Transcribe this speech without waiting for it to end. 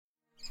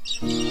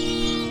This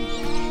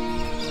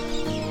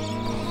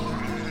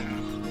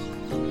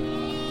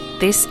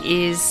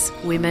is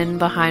Women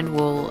Behind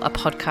Wool, a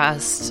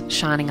podcast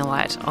shining a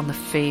light on the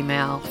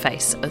female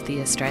face of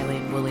the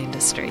Australian wool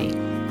industry.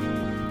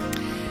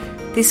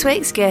 This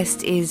week's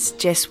guest is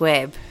Jess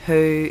Webb,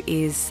 who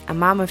is a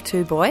mum of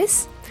 2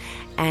 boys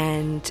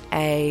and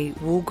a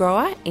wool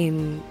grower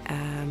in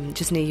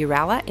just near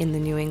Uralla in the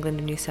New England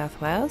and New South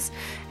Wales.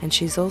 And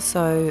she's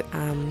also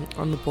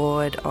on the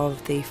board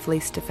of the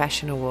Fleece to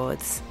Fashion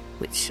Awards,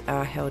 which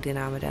are held in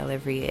Armidale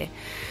every year.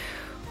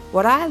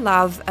 What I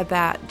love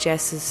about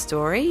Jess's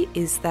story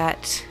is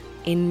that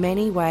in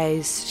many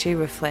ways she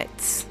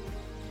reflects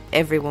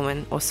every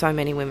woman, or so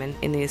many women,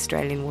 in the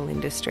Australian wool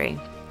industry.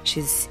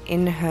 She's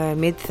in her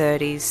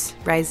mid-30s,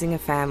 raising a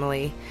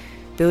family,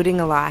 building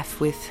a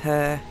life with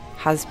her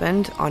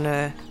husband on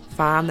a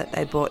farm that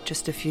they bought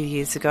just a few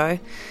years ago.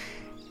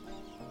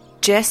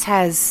 Jess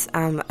has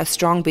a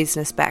strong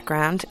business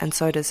background, and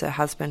so does her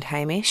husband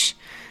Hamish.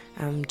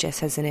 Jess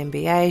has an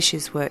MBA.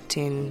 She's worked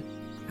in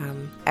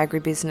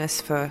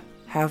agribusiness for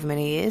however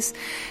many years.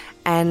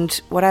 And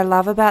what I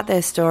love about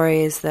their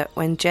story is that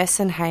when Jess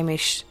and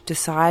Hamish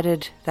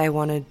decided they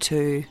wanted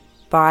to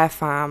buy a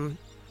farm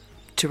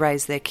to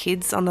raise their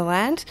kids on the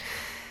land,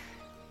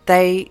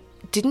 they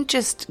didn't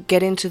just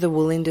get into the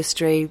wool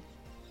industry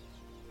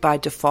by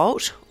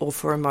default or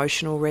for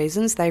emotional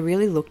reasons. They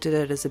really looked at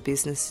it as a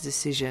business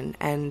decision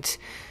and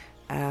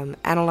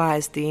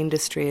analysed the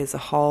industry as a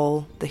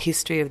whole, the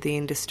history of the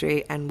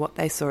industry, and what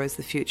they saw as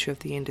the future of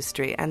the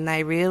industry. And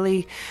they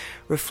really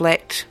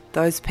reflect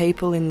those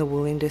people in the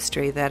wool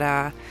industry that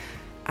are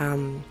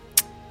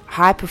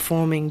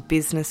high-performing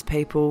business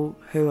people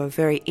who are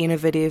very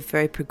innovative,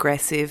 very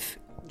progressive.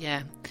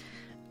 Yeah,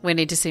 we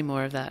need to see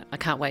more of that. I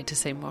can't wait to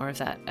see more of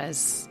that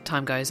as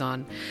time goes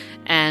on.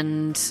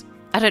 And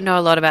I don't know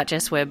a lot about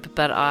Jess Webb,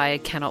 but I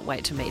cannot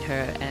wait to meet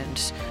her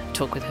and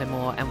talk with her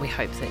more, and we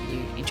hope that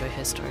you enjoy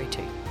her story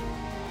too.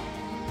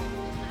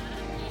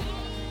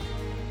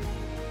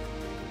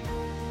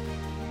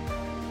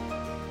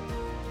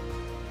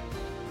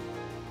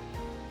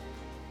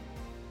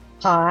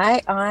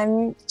 Hi,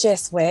 I'm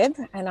Jess Webb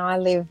and I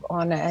live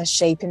on a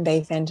sheep and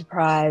beef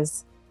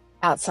enterprise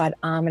outside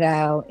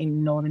Armidale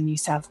in northern New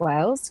South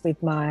Wales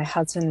with my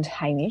husband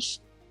Hamish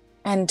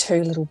and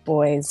 2 little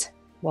boys,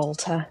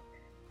 Walter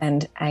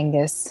and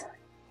Angus.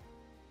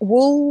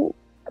 Wool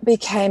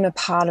became a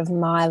part of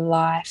my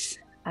life,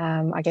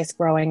 I guess,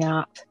 growing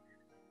up.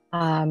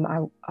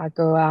 I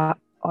grew up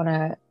on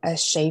a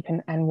sheep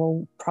and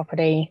wool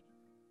property,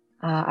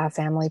 our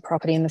family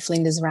property in the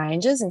Flinders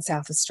Ranges in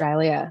South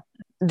Australia.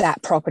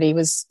 That property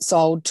was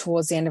sold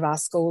towards the end of our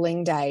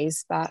schooling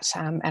days, but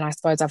and I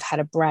suppose I've had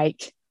a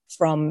break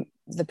from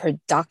the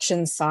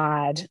production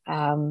side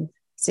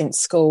since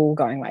school,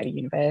 going away to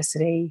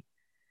university,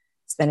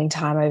 spending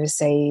time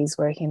overseas,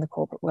 working in the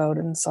corporate world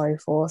and so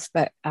forth.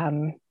 But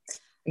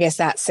I guess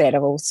that said,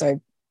 I've also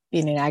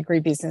been in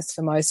agribusiness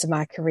for most of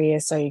my career.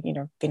 So,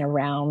 been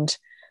around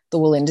the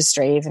wool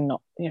industry, even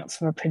not,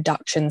 from a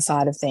production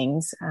side of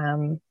things.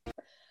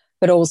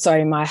 But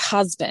also my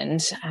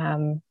husband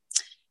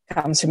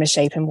comes from a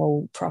sheep and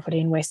wool property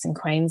in Western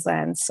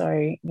Queensland.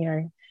 So,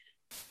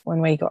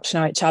 when we got to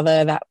know each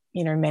other, that,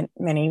 meant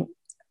many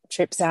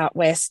trips out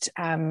west,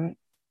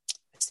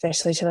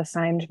 especially to the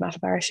famed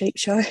Matabara Sheep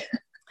Show,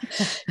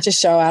 to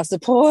show our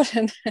support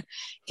and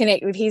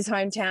connect with his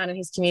hometown and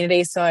his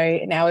community. So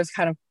now we've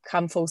kind of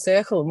come full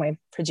circle and we're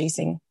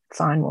producing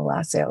fine wool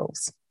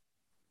ourselves.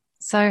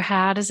 So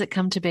how does it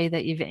come to be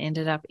that you've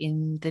ended up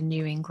in the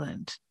New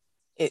England?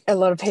 A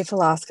lot of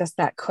people ask us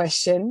that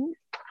question.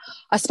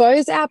 I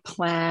suppose our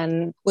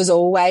plan was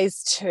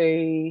always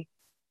to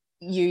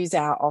use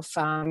our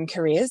off-farm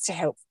careers to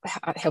help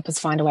us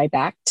find a way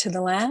back to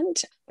the land.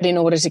 But in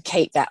order to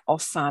keep that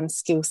off-farm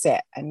skill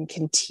set and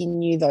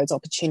continue those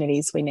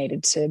opportunities, we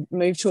needed to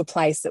move to a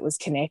place that was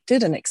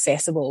connected and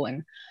accessible.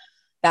 And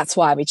that's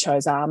why we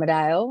chose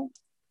Armidale.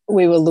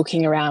 We were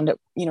looking around at,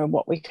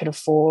 what we could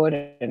afford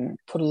and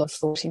put a lot of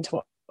thought into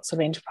what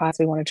sort of enterprise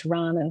we wanted to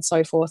run and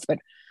so forth. But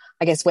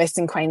I guess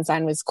Western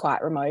Queensland was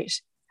quite remote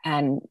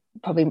and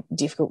probably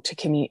difficult to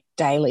commute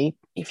daily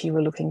if you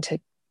were looking to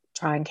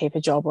try and keep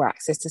a job or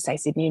access to, say,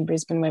 Sydney and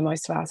Brisbane, where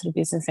most of our sort of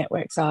business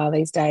networks are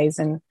these days.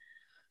 And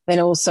then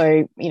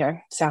also,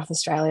 South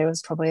Australia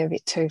was probably a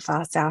bit too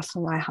far south for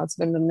my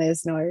husband, and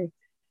there's no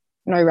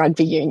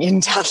rugby union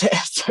down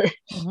there. So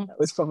that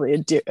was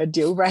probably a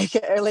deal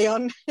breaker early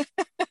on.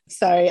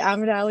 So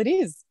Armidale it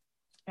is.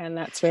 And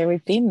that's where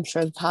we've been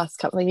for the past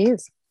couple of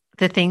years.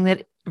 The thing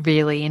that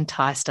really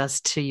enticed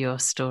us to your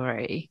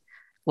story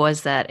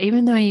was that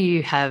even though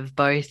you have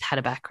both had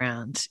a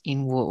background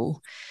in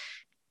wool,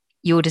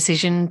 your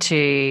decision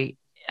to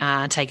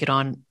take it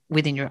on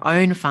within your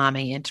own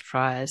farming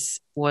enterprise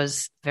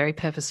was very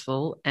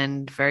purposeful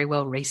and very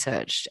well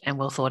researched and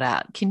well thought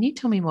out. Can you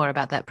tell me more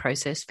about that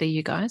process for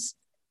you guys?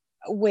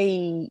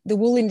 The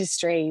wool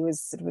industry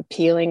was sort of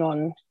appealing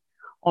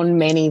on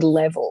many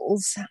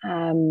levels.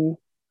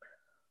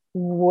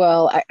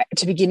 Well,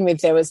 to begin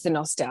with, there was the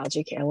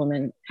nostalgic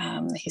element,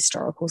 the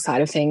historical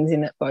side of things,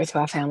 in that both of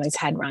our families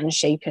had run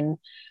sheep, and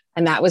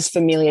that was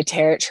familiar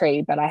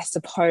territory. But I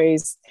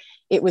suppose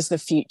it was the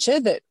future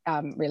that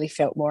really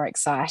felt more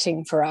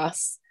exciting for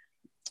us.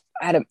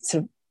 At a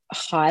sort of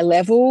high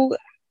level,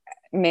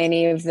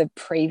 many of the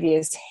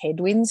previous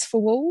headwinds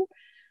for wool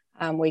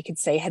we could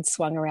see had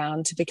swung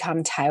around to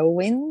become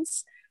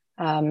tailwinds.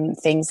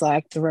 Things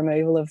like the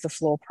removal of the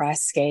floor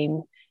price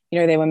scheme.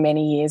 There were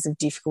many years of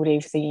difficulty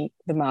for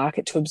the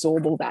market to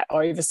absorb all that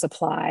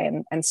oversupply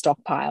and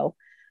stockpile.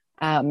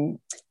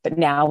 But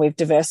now we've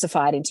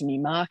diversified into new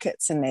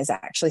markets, and there's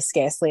actually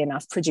scarcely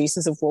enough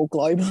producers of wool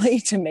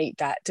globally to meet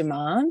that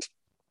demand.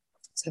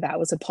 So that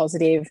was a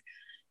positive.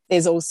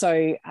 There's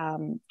also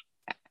an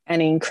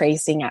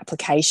increasing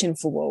application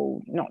for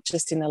wool, not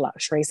just in the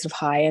luxury sort of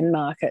high-end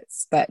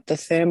markets, but the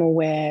thermal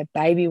wear,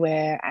 baby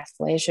wear,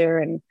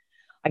 athleisure, and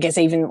I guess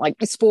even like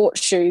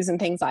sports shoes and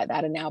things like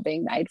that are now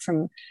being made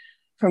from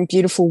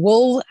beautiful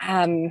wool.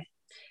 And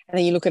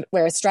then you look at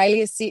where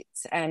Australia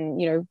sits, and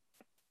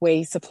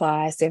we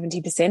supply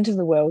 70% of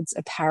the world's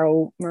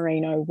apparel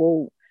merino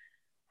wool.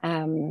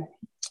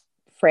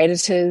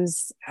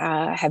 Predators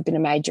have been a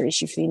major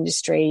issue for the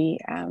industry.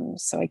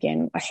 So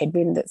again, a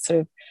headwind that's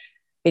sort of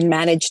been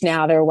managed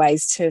now. There are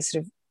ways to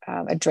sort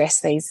of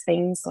address these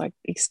things like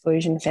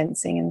exclusion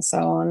fencing and so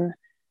on.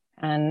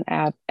 And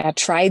our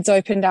trade's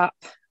opened up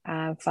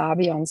far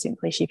beyond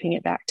simply shipping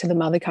it back to the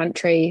mother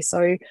country.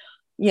 So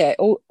yeah,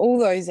 all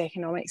those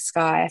economics,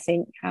 Sky, I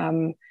think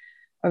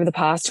over the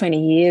past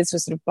 20 years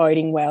was sort of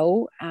boding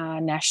well.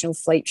 National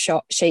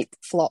sheep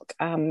flock,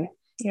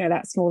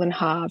 that's more than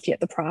halved, yet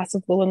the price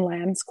of wool and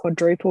lambs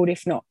quadrupled,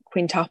 if not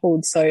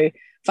quintupled. So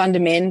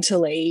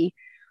fundamentally,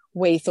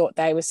 we thought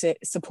they were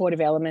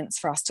supportive elements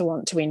for us to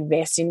want to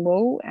invest in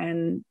wool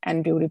and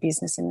build a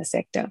business in the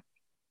sector.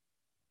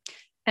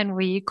 And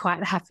were you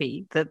quite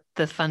happy that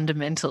the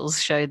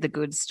fundamentals showed the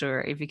good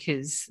story,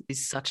 because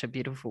it's such a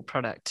beautiful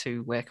product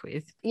to work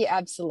with? Yeah,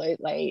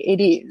 absolutely.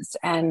 It is.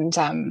 And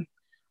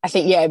I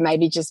think,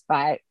 maybe just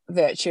by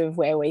virtue of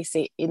where we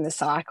sit in the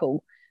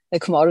cycle, the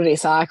commodity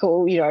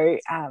cycle,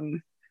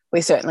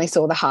 we certainly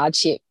saw the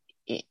hardship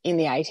in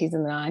the 80s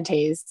and the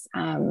 90s,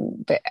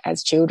 but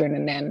as children,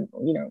 and then,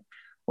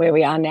 where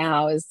we are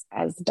now as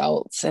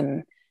adults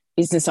and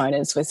business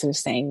owners, we're sort of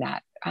seeing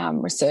that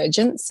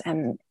resurgence,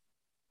 and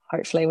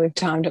hopefully we've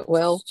timed it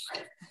well.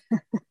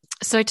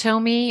 So tell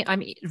me,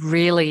 I'm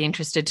really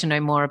interested to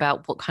know more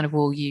about what kind of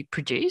wool you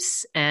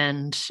produce.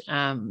 And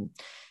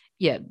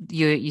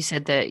you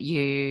said that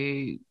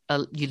you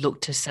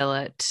look to sell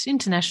it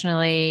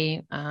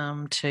internationally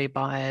to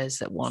buyers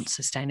that want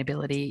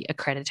sustainability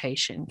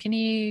accreditation. Can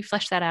you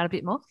flesh that out a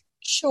bit more?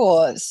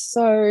 Sure.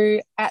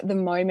 So at the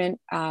moment,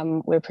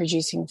 we're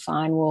producing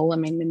fine wool. I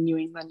mean, the New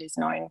England is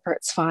known for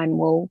its fine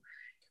wool.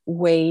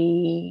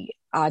 We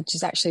are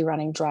just actually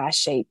running dry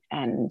sheep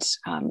and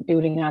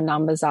building our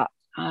numbers up.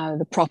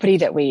 The property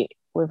that we've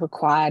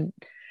acquired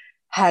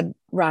had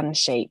run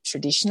sheep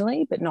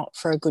traditionally, but not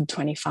for a good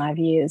 25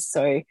 years.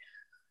 So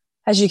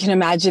as you can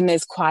imagine,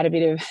 there's quite a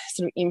bit of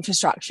sort of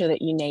infrastructure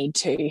that you need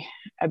to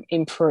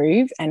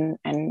improve and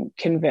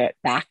convert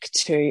back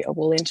to a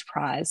wool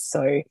enterprise.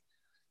 So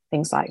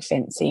things like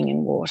fencing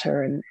and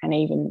water and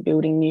even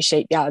building new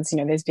sheep yards,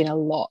 there's been a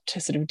lot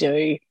to sort of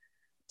do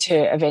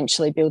to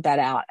eventually build that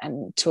out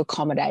and to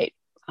accommodate,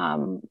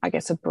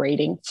 a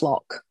breeding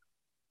flock.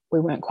 We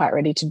weren't quite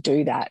ready to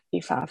do that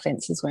if our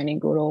fences weren't in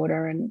good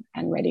order and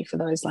ready for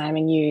those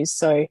lambing ewes.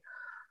 So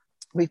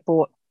we've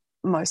bought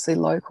mostly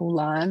local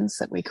lines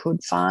that we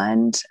could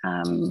find.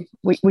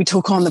 We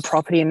took on the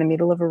property in the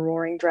middle of a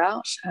roaring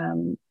drought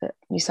that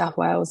New South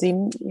Wales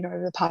over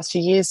the past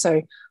few years. So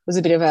it was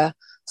a bit of a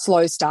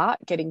slow start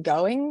getting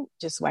going,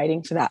 just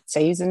waiting for that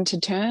season to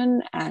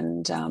turn.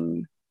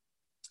 And,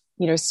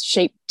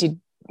 sheep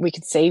we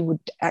could see would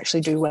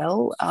actually do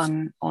well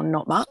on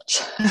not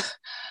much.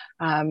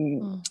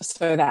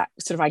 So that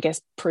sort of,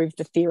 proved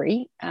the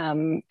theory.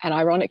 And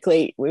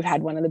ironically, we've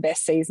had one of the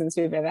best seasons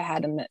we've ever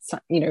had. And that's,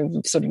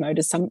 we've sort of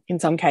noticed in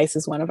some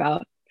cases, one of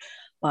our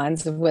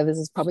lines of weathers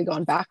has probably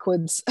gone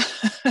backwards.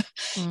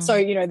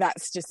 So,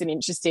 that's just an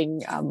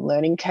interesting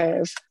learning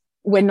curve.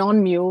 We're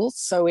non-mules,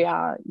 so we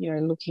are,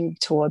 looking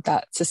toward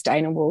that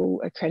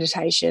sustainable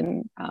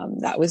accreditation.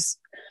 That was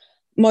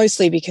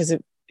mostly because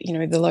of,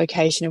 the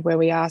location of where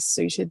we are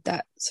suited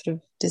that sort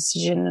of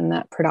decision and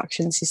that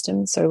production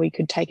system, so we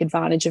could take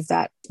advantage of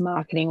that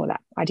marketing or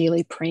that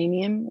ideally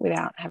premium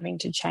without having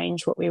to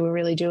change what we were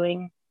really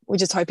doing. We're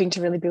just hoping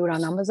to really build our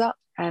numbers up,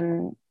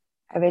 and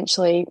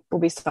eventually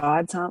we'll be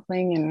side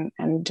sampling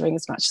and doing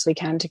as much as we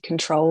can to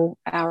control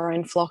our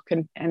own flock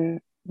and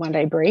one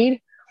day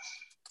breed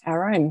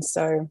our own.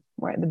 So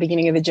we're at the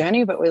beginning of the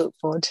journey, but we look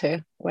forward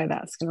to where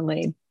that's going to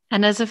lead.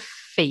 And as a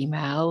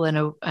female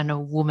and a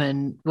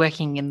woman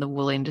working in the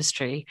wool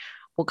industry,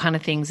 what kind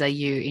of things are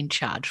you in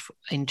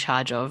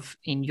charge of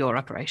in your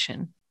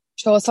operation?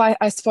 Sure. So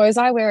I suppose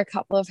I wear a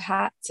couple of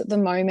hats at the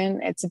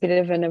moment. It's a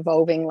bit of an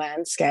evolving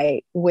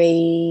landscape.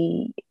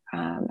 We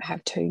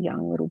have two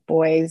young little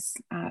boys,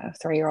 a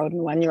 3-year-old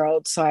and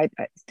 1-year-old. So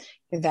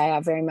they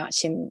are very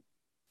much in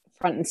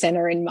front and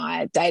center in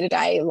my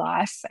day-to-day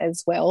life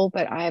as well.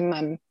 But I'm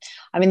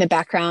in the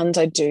background.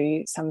 I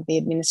do some of the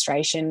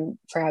administration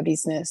for our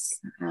business.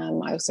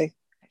 I also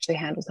actually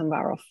handle some of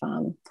our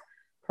off-farm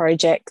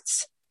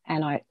projects,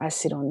 and I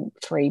sit on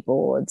 3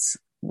 boards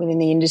within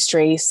the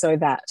industry, so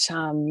that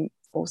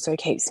also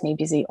keeps me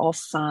busy off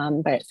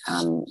farm. But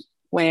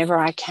whenever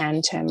I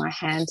can turn my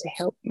hand to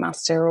help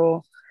muster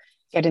or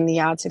get in the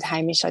yards with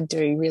Hamish, I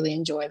do really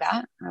enjoy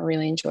that. I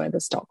really enjoy the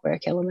stock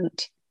work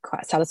element.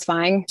 Quite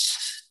satisfying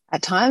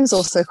at times,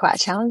 also quite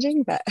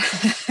challenging, but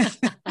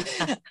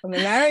from the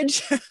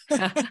marriage.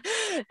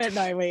 But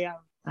no, we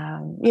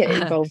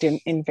involved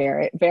in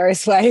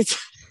various ways.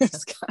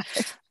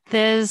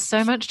 There's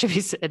so much to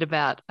be said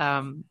about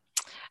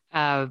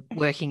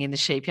working in the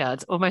sheep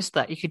yards, almost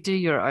that you could do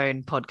your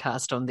own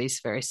podcast on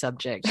this very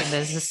subject. And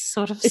there's a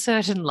sort of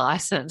certain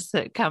license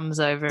that comes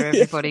over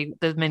everybody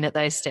the minute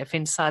they step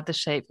inside the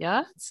sheep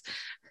yards.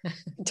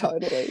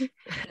 Totally.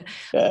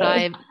 Yeah.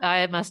 But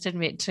I must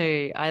admit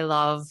too, I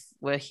love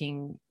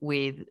working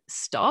with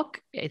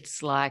stock.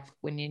 It's like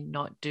when you're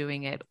not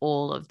doing it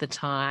all of the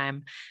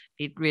time,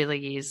 it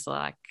really is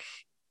like,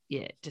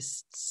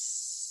 just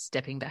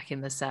stepping back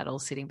in the saddle,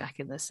 sitting back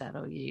in the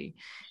saddle. You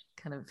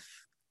kind of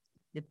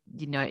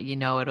you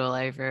know it all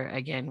over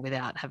again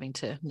without having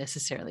to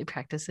necessarily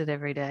practice it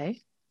every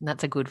day, and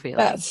that's a good feeling.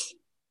 That's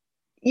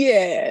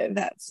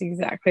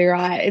exactly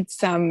right. It's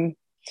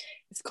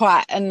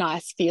quite a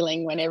nice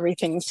feeling when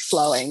everything's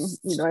flowing.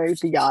 The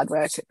yard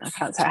work, I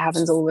can't say it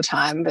happens all the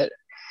time, but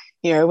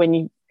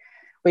when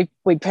we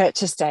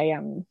purchased a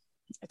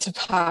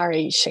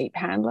Tapari sheep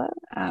handler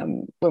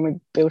when we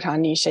built our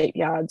new sheep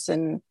yards,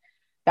 and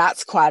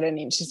that's quite an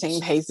interesting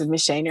piece of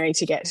machinery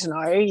to get to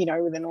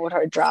know, with an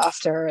auto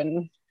drafter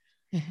and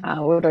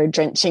auto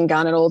drenching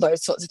gun and all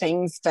those sorts of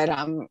things. But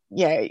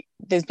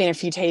there's been a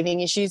few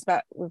teething issues,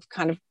 but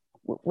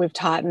we've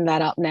tightened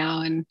that up now,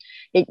 and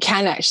it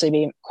can actually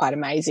be quite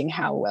amazing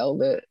how well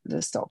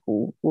the stock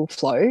will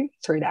flow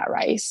through that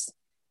race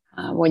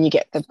when you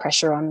get the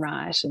pressure on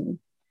right. And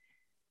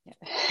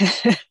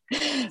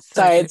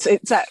so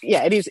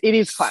it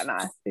is quite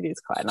nice. It is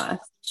quite nice.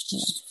 Yeah.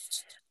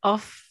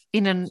 Off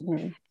in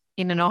an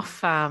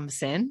off-farm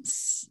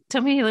sense,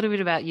 tell me a little bit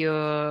about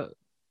your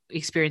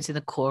experience in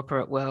the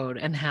corporate world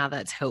and how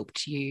that's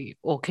helped you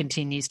or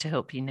continues to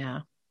help you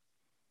now.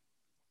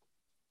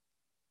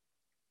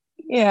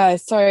 Yeah,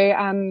 so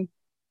I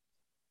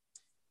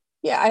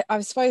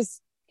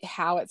suppose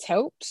how it's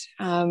helped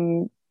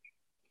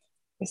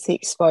is the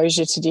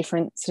exposure to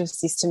different sort of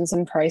systems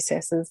and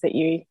processes that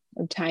you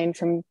obtain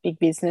from big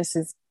business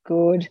is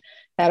good.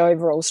 That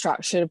overall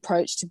structured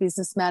approach to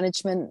business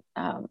management,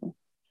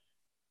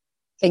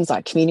 things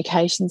like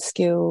communication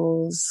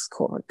skills,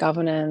 corporate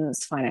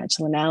governance,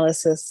 financial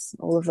analysis,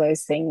 all of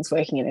those things,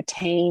 working in a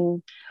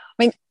team.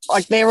 I mean,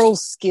 like, they're all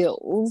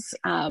skills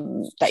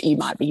that you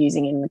might be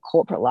using in the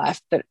corporate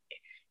life, but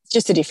it's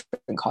just a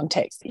different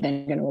context. You're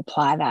then going to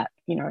apply that,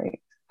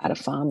 at a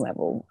farm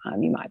level.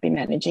 You might be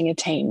managing a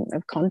team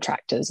of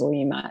contractors, or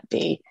you might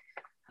be,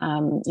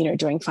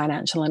 doing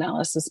financial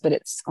analysis, but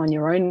it's on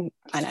your own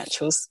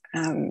financials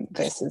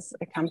versus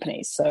a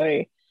company.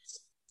 So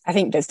I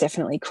think there's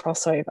definitely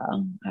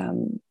crossover.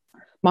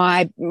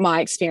 My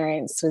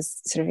experience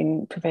was sort of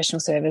in professional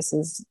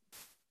services,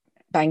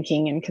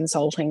 banking and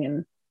consulting,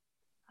 and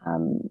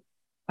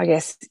I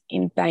guess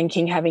in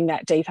banking, having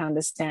that deep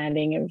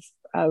understanding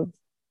of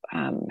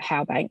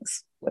how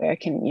banks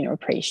work, and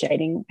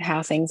appreciating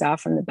how things are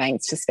from the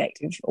bank's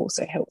perspective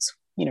also helps.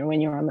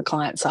 When you're on the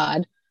client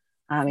side,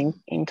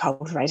 in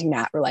cultivating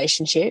that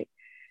relationship.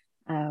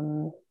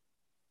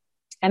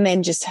 And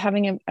then just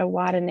having a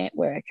wider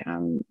network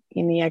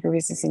in the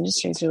agribusiness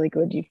industry is really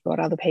good. You've got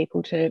other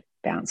people to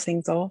bounce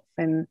things off,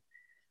 and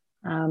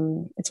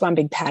it's one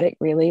big paddock,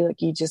 really.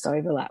 Like, you just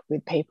overlap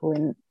with people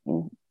in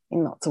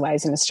lots of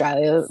ways in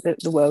Australia.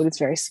 The world is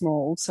very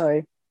small,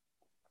 so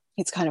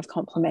it's kind of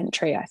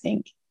complementary, I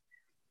think.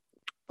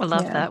 I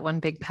love that, one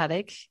big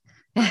paddock.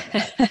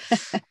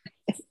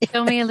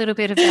 Tell me a little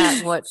bit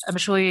about what I'm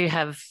sure you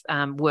have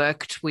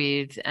worked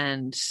with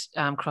and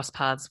crossed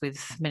paths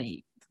with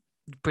many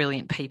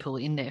brilliant people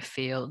in their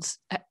fields.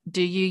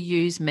 Do you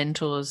use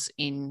mentors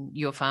in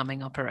your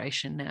farming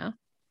operation now?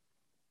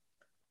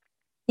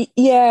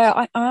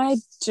 Yeah, I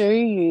do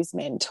use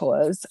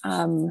mentors.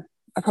 I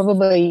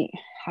probably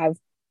have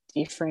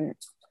different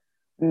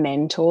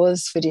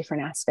mentors for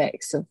different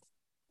aspects of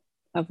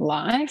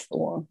life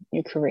or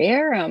your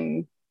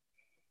career.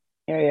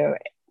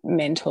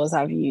 Mentors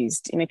I've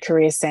used in a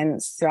career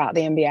sense throughout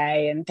the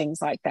MBA and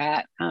things like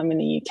that in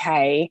the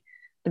UK.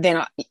 But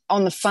then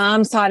on the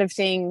farm side of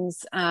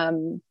things, I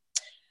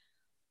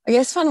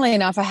guess funnily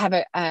enough, I have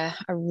a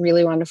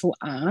really wonderful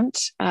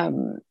aunt,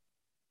 and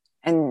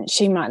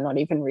she might not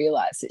even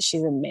realise that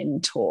she's a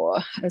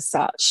mentor as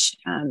such,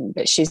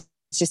 but she's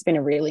just been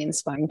a really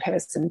inspiring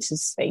person to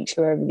speak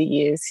to over the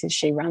years, because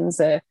she runs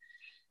a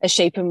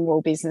sheep and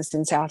wool business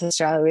in South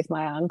Australia with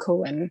my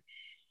uncle, and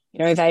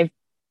they've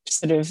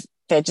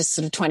they're just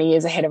sort of 20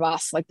 years ahead of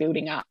us, like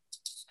building up,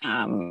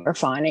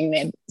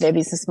 refining their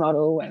business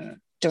model and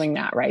doing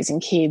that, raising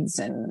kids.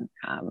 And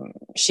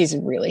she's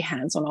a really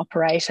hands-on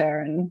operator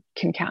and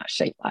can count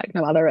sheep like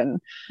no other,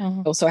 and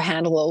also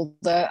handle all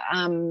the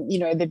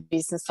the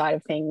business side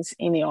of things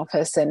in the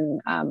office.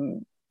 And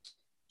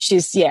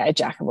she's a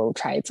jack of all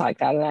trades like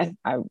that, and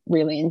I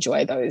really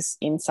enjoy those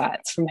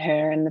insights from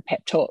her and the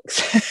pep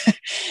talks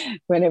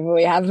whenever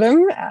we have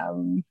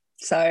them.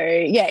 So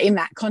in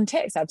that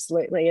context,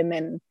 absolutely. And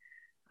then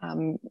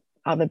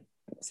other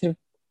sort of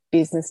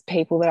business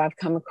people that I've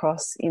come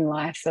across in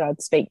life that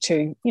I'd speak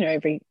to,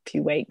 every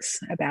few weeks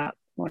about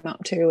what I'm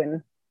up to.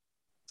 And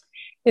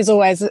there's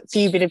always a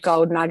few bit of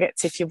gold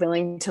nuggets if you're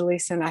willing to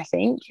listen, I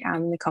think,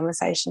 the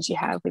conversations you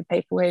have with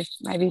people who've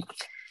maybe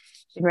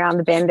been around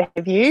the bend ahead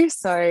of you.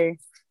 So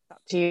it's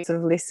up to you to sort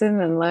of listen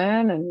and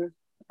learn and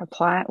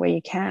apply it where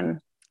you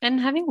can. And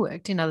having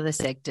worked in other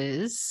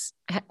sectors,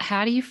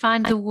 how do you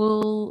find the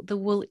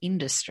wool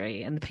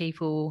industry and the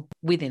people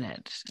within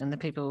it and the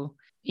people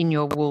in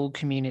your wool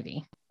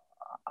community?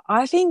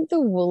 I think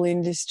the wool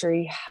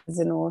industry has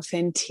an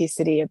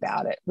authenticity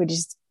about it, which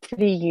is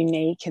pretty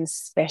unique and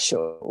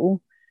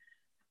special.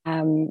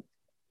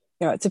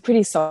 It's a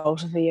pretty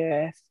salt of the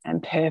earth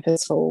and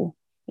purposeful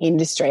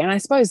industry. And I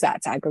suppose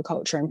that's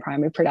agriculture and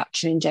primary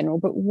production in general,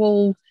 but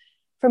wool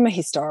from a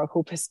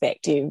historical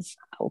perspective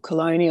or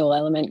colonial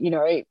element,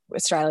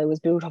 Australia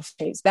was built off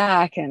sheep's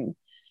back, and,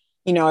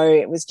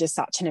 it was just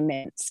such an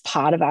immense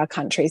part of our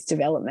country's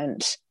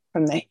development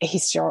from the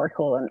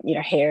historical and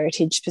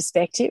heritage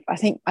perspective. I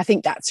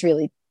think that's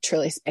really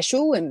truly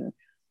special and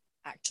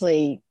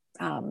actually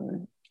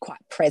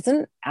quite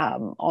present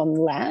on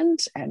land,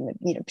 and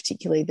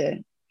particularly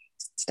the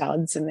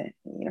studs and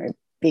the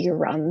bigger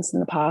runs in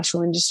the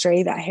pastoral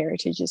industry. That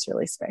heritage is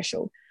really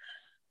special.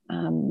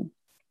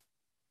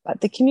 But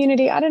the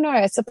community, I don't know.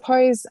 I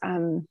suppose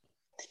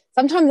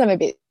sometimes I'm a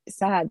bit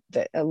sad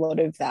that a lot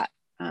of that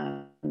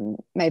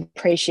maybe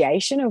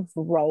appreciation of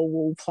the role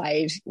wool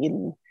played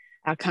in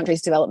our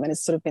country's development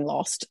has sort of been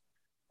lost.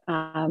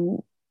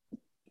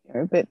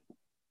 But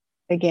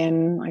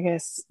again, I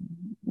guess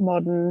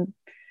modern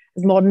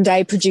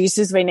day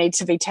producers, we need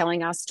to be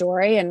telling our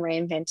story and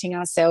reinventing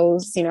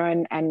ourselves,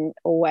 and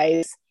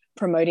always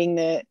promoting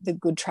the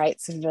good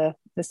traits of the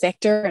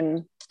sector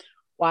and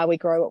why we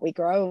grow what we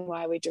grow and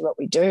why we do what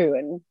we do.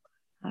 And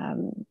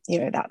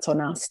that's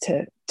on us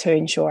to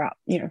ensure up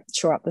the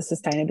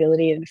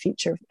sustainability and the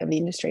future of the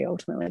industry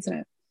ultimately, isn't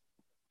it?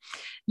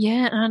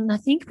 Yeah, and I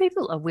think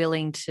people are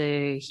willing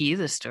to hear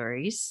the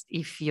stories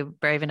if you're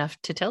brave enough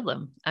to tell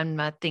them. And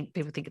I think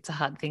people think it's a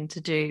hard thing to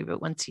do,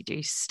 but once you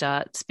do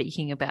start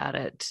speaking about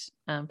it,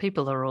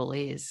 people are all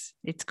ears.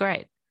 It's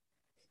great.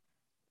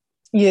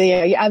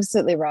 Yeah, you're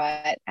absolutely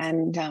right.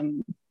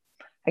 And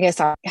I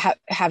guess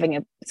having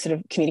a sort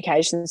of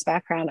communications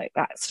background,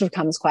 that sort of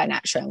comes quite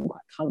naturally. I'm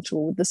quite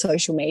comfortable with the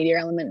social media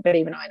element, but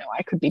even I know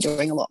I could be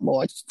doing a lot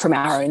more from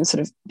our own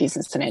sort of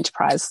business and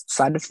enterprise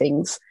side of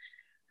things.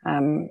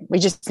 We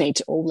just need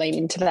to all lean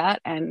into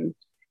that and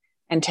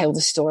tell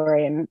the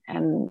story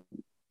and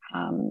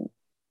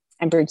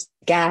bridge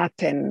the gap.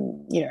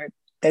 And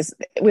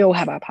we all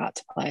have our part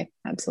to play.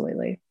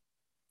 Absolutely.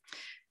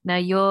 Now,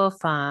 your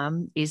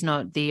farm is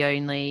not the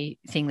only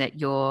thing that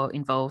you're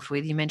involved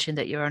with. You mentioned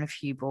that you're on a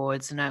few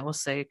boards, and I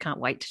also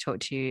can't wait to talk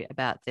to you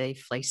about the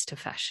Fleece to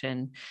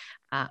Fashion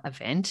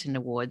event and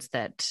awards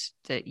that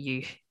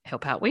you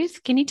help out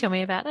with. Can you tell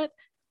me about it?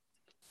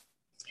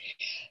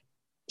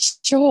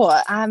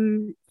 Sure.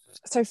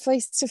 So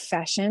Fleece to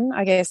Fashion,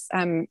 I guess,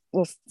 it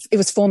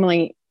was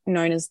formerly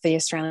known as the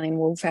Australian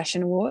Wool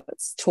Fashion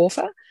Awards,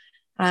 TORFA.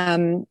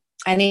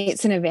 And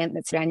it's an event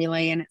that's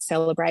annually, and it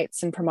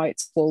celebrates and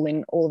promotes wool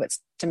in all of its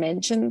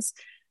dimensions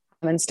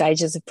and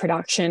stages of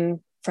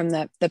production, from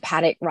the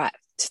paddock right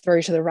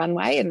through to the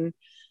runway.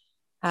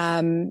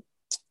 And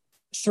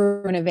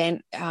through an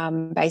event,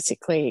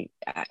 basically,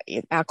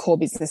 our core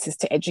business is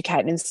to educate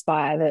and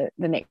inspire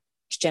the next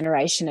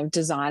generation of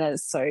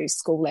designers, so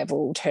school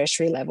level,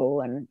 tertiary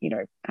level, and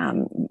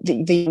the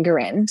younger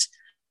end,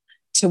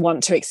 to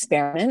want to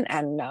experiment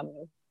and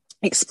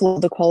explore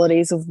the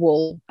qualities of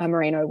wool,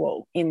 merino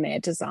wool, in their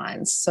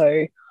designs.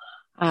 So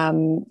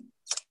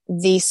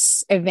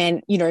this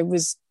event,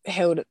 was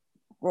held at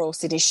Royal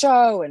Sydney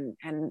Show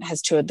and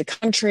has toured the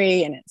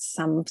country, and it's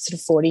some sort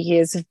of 40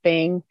 years of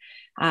being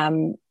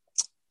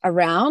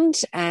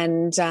around.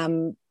 And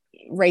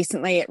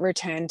recently it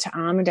returned to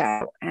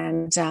Armidale,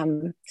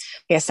 and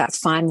yes, that's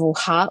fine wool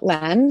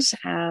heartland.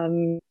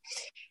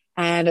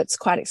 And it's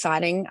quite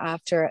exciting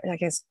after, I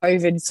guess,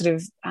 COVID sort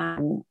of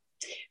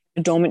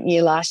a dormant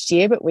year last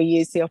year, but we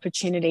used the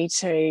opportunity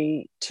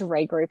to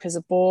regroup as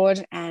a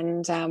board,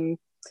 and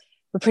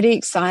we're pretty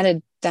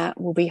excited that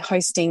we'll be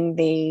hosting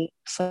the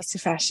Fleece to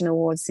Fashion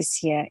Awards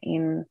this year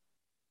in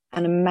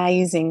an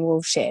amazing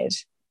wool shed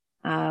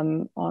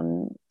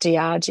on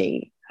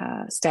Diargi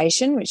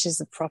station, which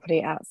is a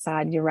property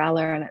outside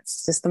Uralla, and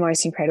it's just the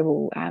most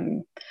incredible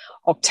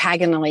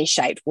octagonally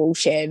shaped wool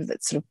shed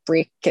that's sort of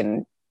brick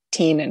and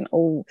tin and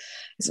all.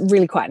 It's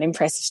really quite an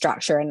impressive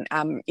structure, and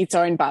it's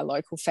owned by a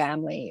local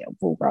family of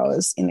wool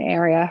growers in the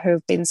area who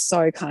have been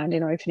so kind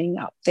in opening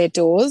up their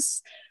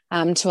doors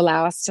to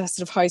allow us to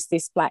sort of host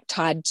this black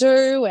tide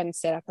do and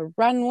set up a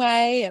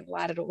runway and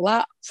light it all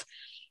up.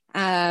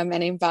 And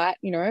invite,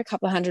 a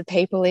couple of hundred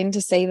people in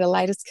to see the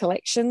latest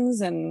collections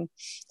and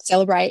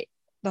celebrate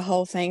the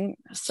whole thing.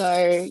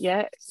 So,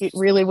 yeah, it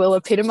really will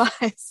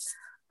epitomise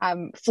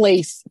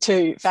fleece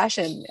to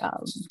fashion,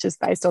 just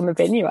based on the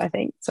venue, I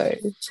think. So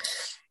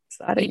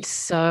exciting. It's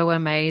so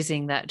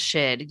amazing, that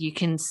shed. You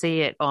can see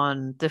it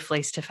on the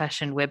Fleece to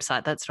Fashion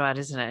website. That's right,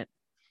 isn't it?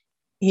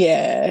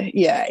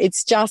 Yeah.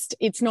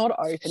 It's not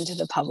open to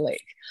the public,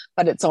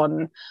 but it's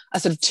on a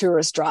sort of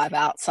tourist drive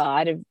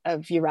outside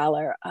of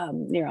Uralla,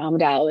 near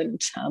Armidale,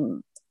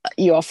 and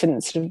you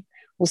often sort of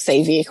will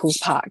see vehicles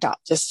parked up,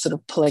 just sort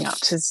of pulling up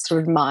to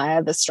sort of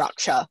admire the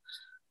structure.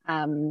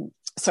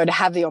 So to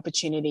have the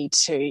opportunity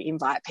to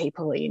invite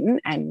people in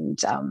and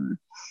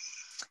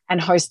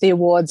host the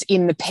awards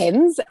in the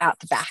pens out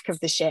the back of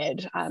the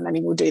shed.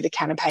 We'll do the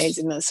canapes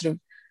in the sort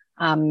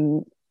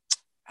of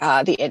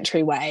the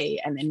entryway,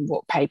 and then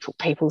walk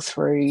people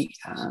through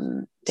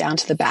down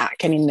to the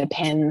back, and in the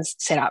pens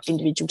set up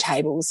individual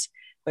tables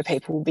where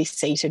people will be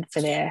seated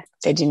for their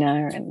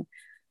dinner, and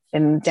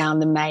then down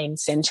the main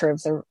centre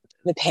of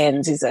the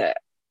pens is a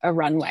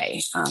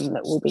runway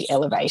that will be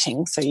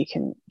elevating, so you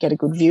can get a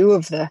good view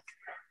of the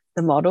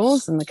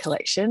models and the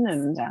collection,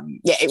 and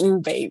it will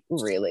be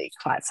really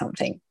quite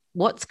something.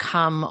 What's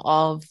come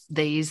of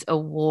these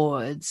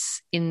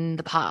awards in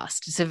the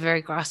past? It's a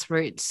very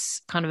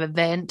grassroots kind of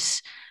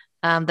event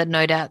that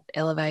no doubt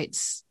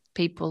elevates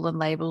people and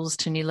labels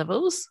to new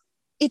levels.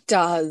 It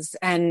does.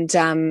 And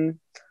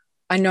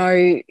I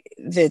know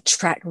the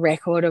track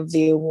record of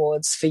the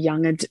awards for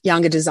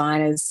younger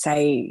designers,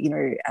 say,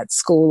 at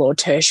school or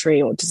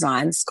tertiary or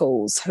design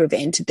schools who have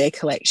entered their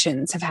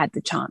collections, have had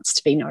the chance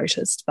to be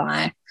noticed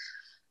by,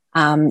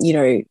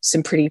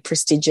 some pretty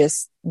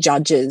prestigious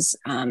judges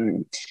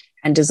and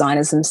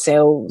designers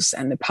themselves,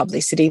 and the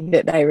publicity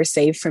that they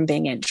receive from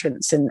being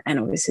entrants and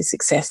obviously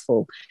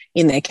successful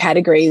in their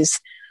categories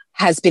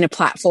has been a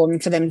platform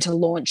for them to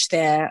launch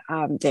their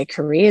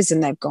careers,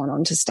 and they've gone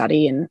on to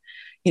study in,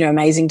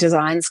 amazing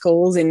design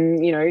schools in,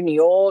 New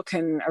York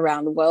and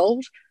around the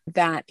world.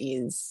 That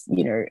is,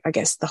 I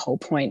guess the whole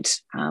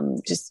point,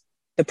 just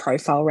the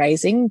profile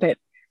raising, but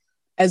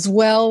as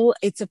well,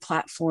 it's a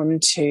platform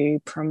to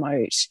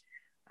promote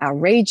our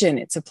region.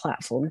 It's a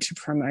platform to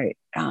promote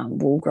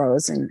wool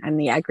growers and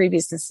the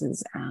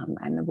agribusinesses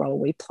and the role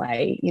we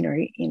play,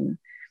 in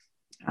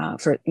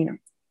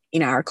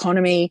our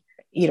economy.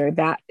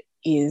 That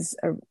is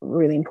a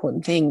really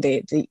important thing.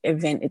 The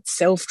event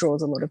itself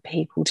draws a lot of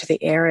people to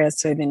the area.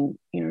 So then,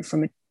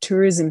 from a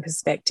tourism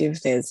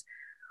perspective, there's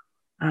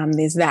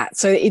that.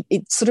 So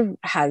it sort of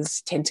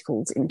has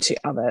tentacles into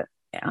other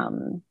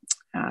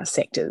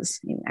sectors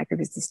in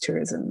agribusiness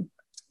tourism.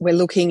 We're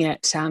looking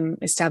at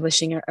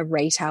establishing a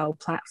retail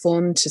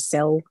platform to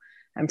sell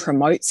and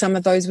promote some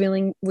of those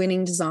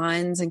winning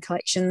designs and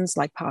collections,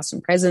 like past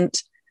and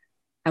present.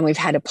 And we've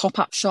had a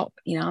pop-up shop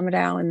in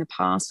Armidale in the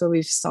past where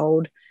we've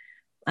sold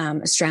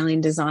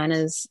Australian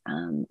designers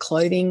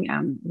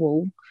clothing,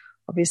 wool,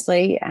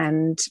 obviously,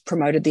 and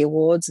promoted the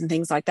awards and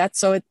things like that.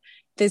 So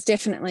there's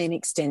definitely an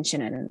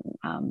extension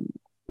and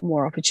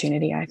more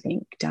opportunity, I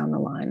think, down the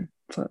line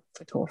for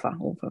TORFA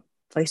or for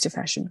Fleece to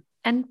Fashion.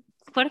 And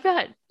what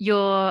about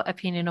your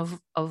opinion of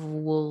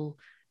wool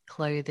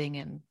clothing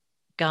and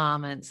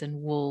garments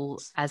and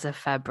wool as a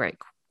fabric?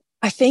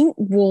 I think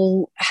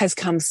wool has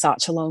come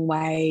such a long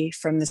way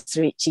from the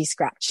sort of itchy,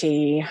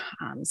 scratchy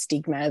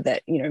stigma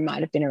that,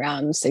 might have been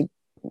around, say,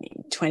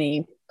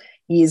 20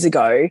 years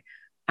ago,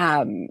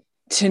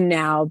 to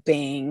now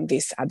being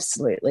this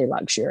absolutely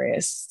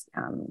luxurious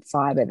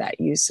fibre that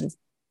you're sort of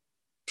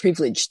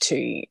privileged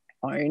to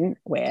own,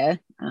 wear,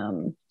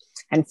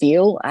 and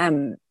feel.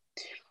 I'm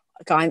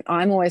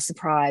always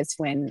surprised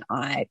when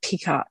I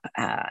pick up,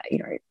 a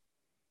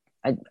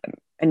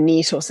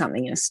knit or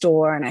something in a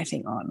store, and I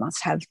think, it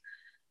must have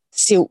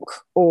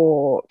silk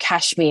or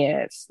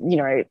cashmere,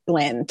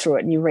 blend through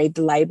it, and you read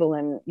the label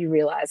and you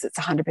realise it's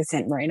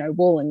 100% merino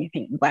wool, and you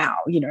think, wow,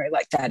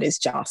 that is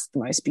just the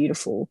most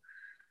beautiful,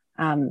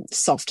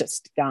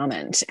 softest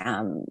garment.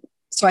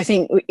 So I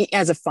think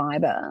as a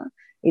fibre,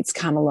 it's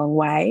come a long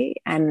way,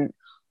 and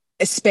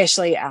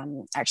especially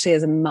actually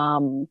as a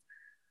mum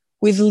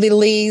with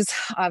littlies,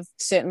 I've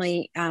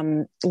certainly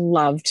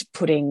loved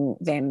putting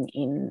them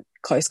in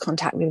close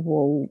contact with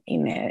wool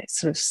in their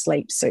sort of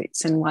sleep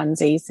suits and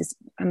onesies. This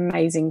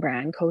amazing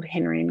brand called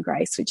Henry and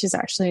Grace, which is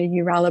actually a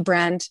Uralla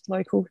brand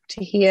local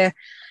to here,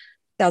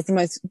 does the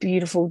most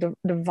beautiful,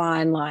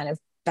 divine line of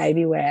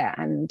baby wear,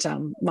 and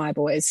my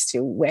boys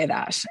still wear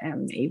that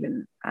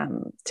even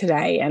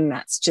today, and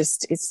it's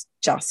just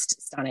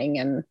stunning,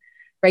 and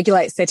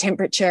regulates their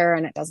temperature,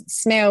 and it doesn't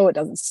smell, it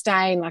doesn't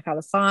stain like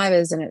other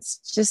fibres, and it's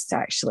just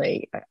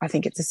actually, I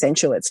think it's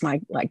essential. It's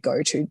my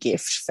go-to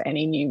gift for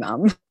any new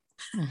mum.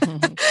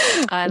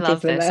 I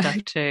love their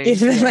stuff too. Give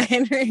them a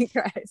Henry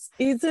Grace.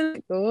 Isn't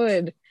it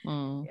good?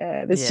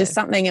 There's just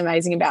something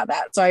amazing about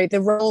that. So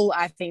the role,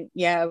 I think,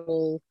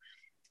 well,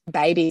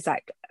 babies,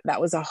 like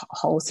that was a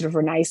whole sort of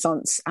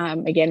renaissance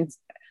again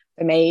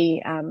for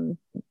me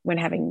when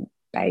having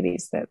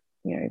babies, that,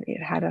 you know,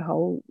 it had a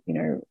whole, you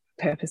know,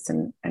 purpose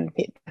and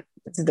fit.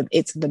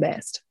 It's the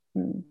best.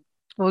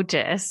 Well,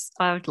 Jess,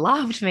 I've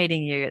loved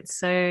meeting you. It's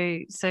so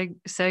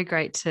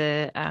great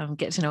to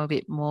get to know a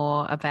bit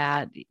more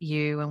about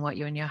you and what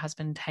you and your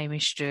husband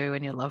Hamish do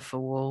and your love for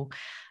wool.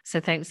 So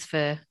thanks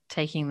for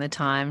taking the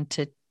time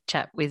to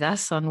chat with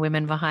us on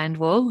Women Behind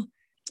Wool.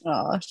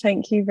 Oh,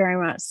 thank you very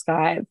much,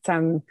 Sky. It's,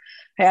 I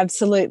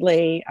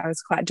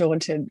was quite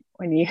daunted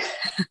when you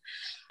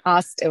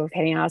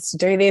Penny asked to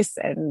do this,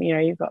 and, you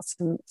know, you've got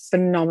some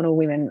phenomenal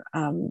women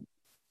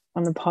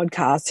on the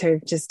podcast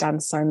who've just done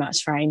so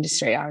much for our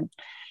industry. I,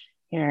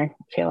 you know,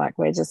 feel like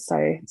we're just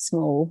so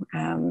small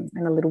and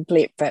a little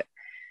blip, but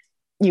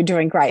you're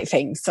doing great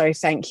things. So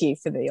thank you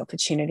for the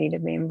opportunity to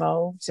be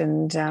involved.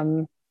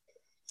 And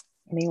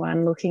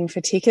anyone looking for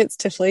tickets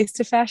to Fleece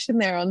to Fashion,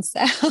 they're on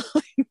sale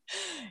in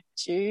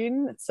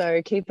June.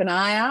 So keep an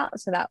eye out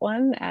for that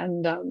one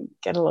and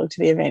get along to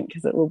the event,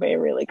 because it will be a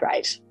really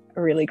great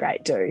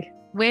do.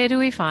 Where do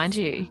we find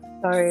you?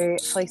 So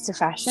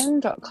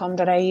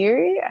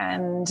fleecetofashion.com.au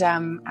and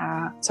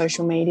our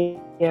social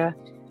media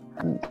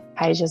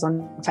pages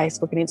on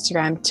Facebook and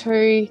Instagram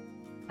too.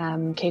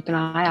 Keep an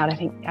eye out. I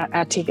think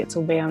our tickets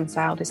will be on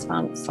sale this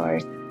month, so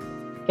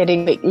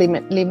getting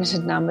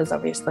limited numbers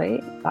obviously,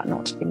 but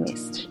not to be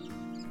missed.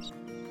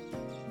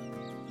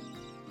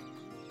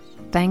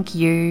 Thank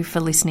you for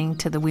listening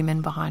to the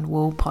Women Behind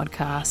Wool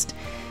podcast.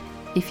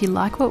 If you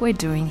like what we're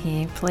doing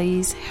here,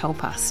 please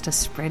help us to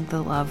spread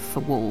the love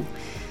for wool.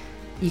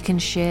 You can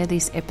share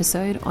this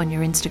episode on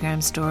your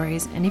Instagram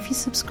stories, and if you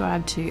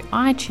subscribe to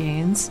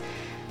iTunes,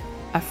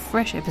 a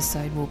fresh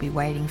episode will be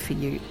waiting for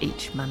you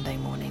each Monday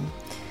morning.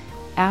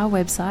 Our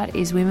website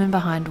is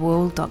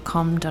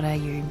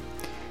womenbehindwool.com.au.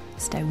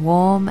 Stay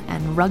warm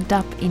and rugged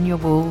up in your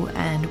wool,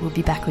 and we'll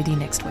be back with you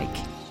next week.